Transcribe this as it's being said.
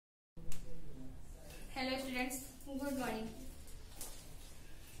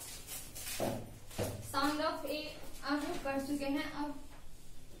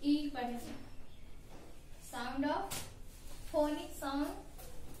पढ़ेंगे sound of phonic sound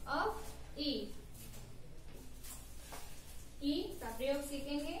of ई का प्रयोग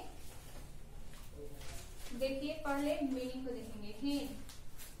सीखेंगे। देखिए पहले मीनिंग को देखेंगे।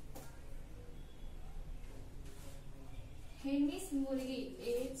 हेन मीन्स मुर्गी,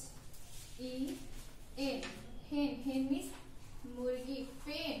 HEN, हेन मीन्स मुर्गी।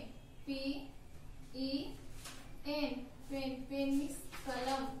 पेन, PEN, पेन मीन्स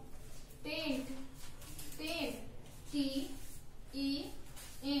कलम। Tent, TEN,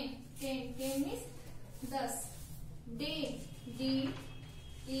 ten means 10। Dane,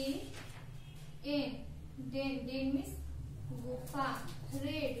 DEN means गुफा।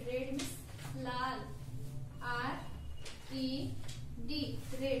 रेड मीन्स लाल। RED,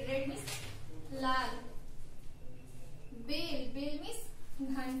 रेड मीन्स लाल। बेल मीन्स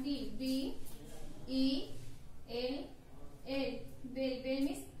घंटी। BELL, बेल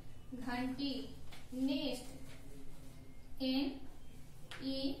मीन्स घंटी। नेस्ट, NEST,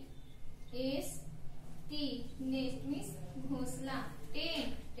 नेस्ट मीन्स घोंसला।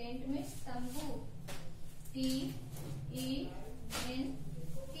 टेंट मीन्स तंबू। TENT,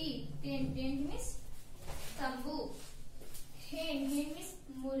 टेंट मीन्स तंबू। हेन means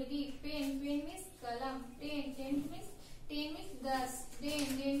मुर्गी। Pen means कलम। Tent means 10। डेन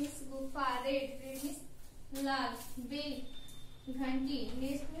मीन्स गुफा। रेड मीन्स लाल। बेल घंटी।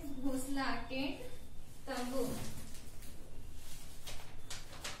 नेस्ट मीन्स घोंसला। टेंट तंबू।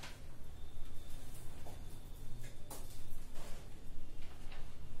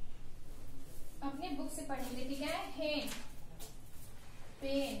 अपने बुक से पढ़ेंगे, ठीक है। हेन,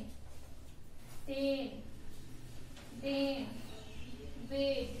 pen, ten, Dane,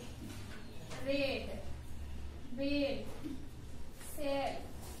 bed, red, bell, cell,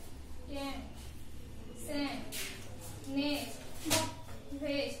 tent, Saint, nest,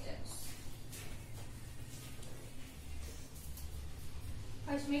 waste.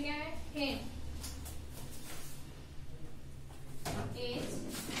 First में क्या है? हेन,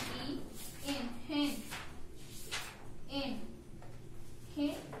 HEN,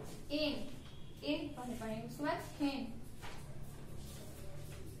 हेन, एन पहले पढ़ेंगे, उसके बाद हेन।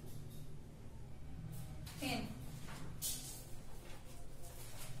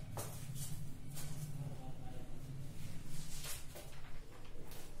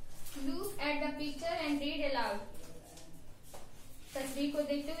 Look at the picture and read aloud. तस्वीर को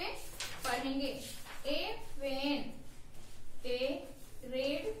देखते हुए पढ़ेंगे। A pen, a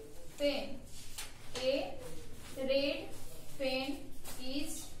red pen, a red pen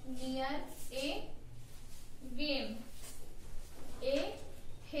is near a game. A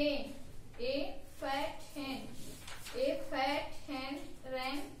hen, a fat hen, a fat hen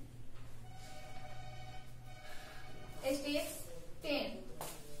ran steps 10.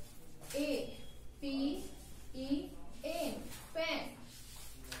 A PEN, pen.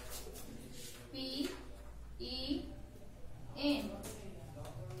 PEN, in,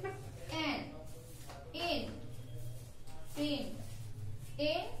 pen,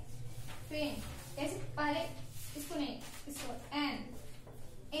 pen। कैसे? पहले इसको नहीं, इसको n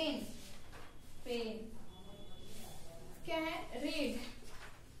पेन। क्या है? Red,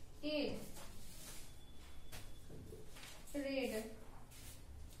 red.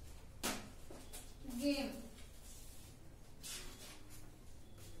 Game,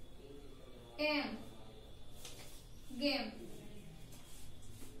 M, game.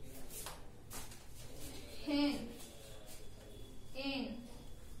 hen,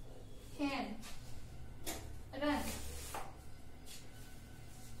 hen, run।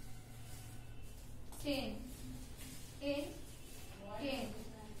 ten, ten, ten,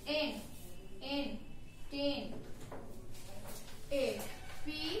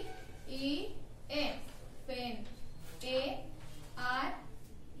 eight, PEN, pen, ARED,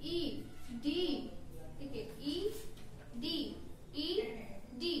 ठीक है, ED,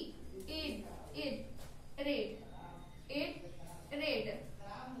 red, red,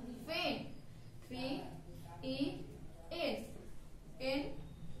 pen, PEN,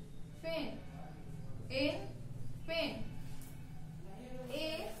 pen, pen, pen,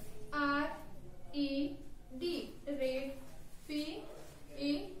 ARED, red,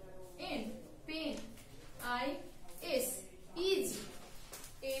 PEN, pen,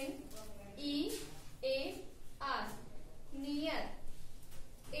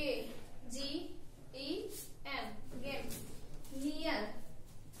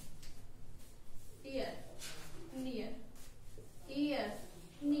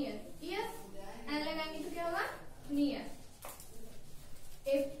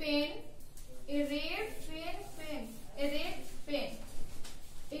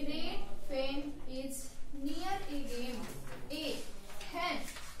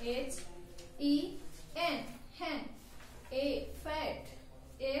 H-E-N, hen. A, fat.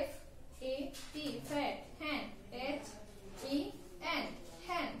 F-A-T, fat, hen. H-E-N,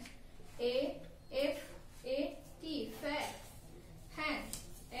 hen. A-F-A-T, fat, hen.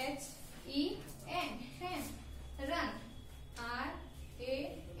 H-E-N, hen. Run.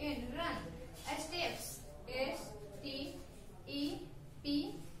 R-A-N, run. Steps. S-T-E-P-S,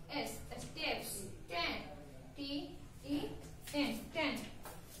 steps. Ten. T-E-N, ten.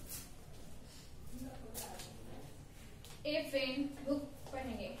 A pen, book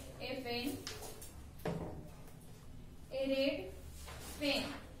पढ़ेंगे. A pen, a red pen.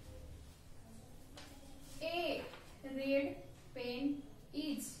 A red pen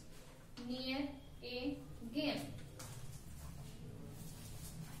is near a game.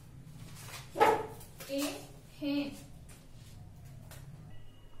 A hen.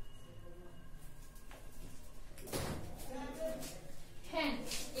 Hen.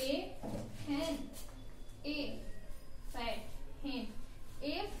 A hen. A fat hen.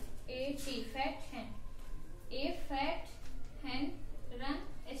 F-A-T, fat hen. A fat hen run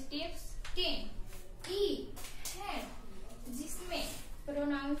steps 10. E hen, जिसमें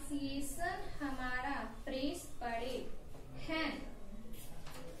pronunciation हमारा press पड़े. hen.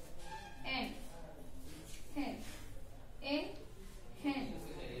 N hen. N hen.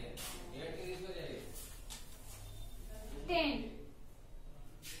 10.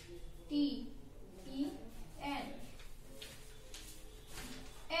 T-E-N.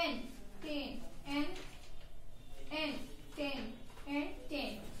 N, 10. N, 10. N,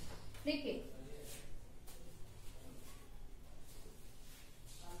 10. देखिए,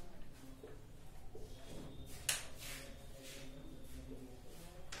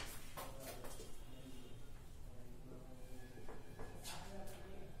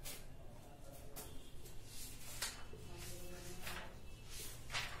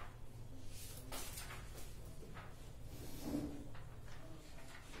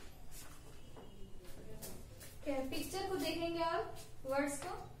 picture को देखेंगे और words को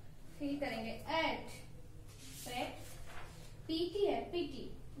fill करेंगे. Eight, fat. PT है, पीटी,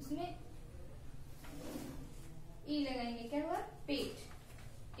 उसमें ई लगाएंगे. क्या हुआ? पेट.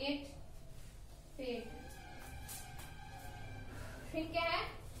 एट, पेट. फिर क्या है?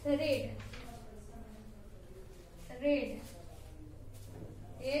 Red, red.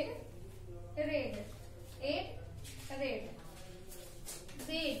 Add, red. Eight, red.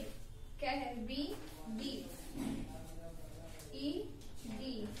 Bed, क्या है? B, D. E,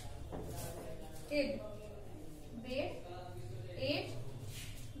 D. Ed, bed. Ed,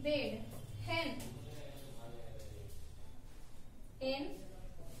 bed. Hen. N,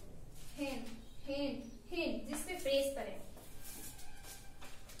 hen. Hen, hen, जिसपे प्रेस करें.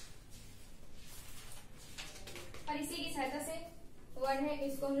 और इसी की सहायता से वर्ड है,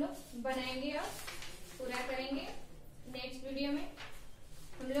 इसको हम लोग बनाएंगे और पूरा करेंगे. नेक्स्ट वीडियो में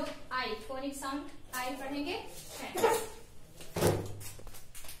हम लोग आई, फोनिक साउंड आई पढ़ेंगे.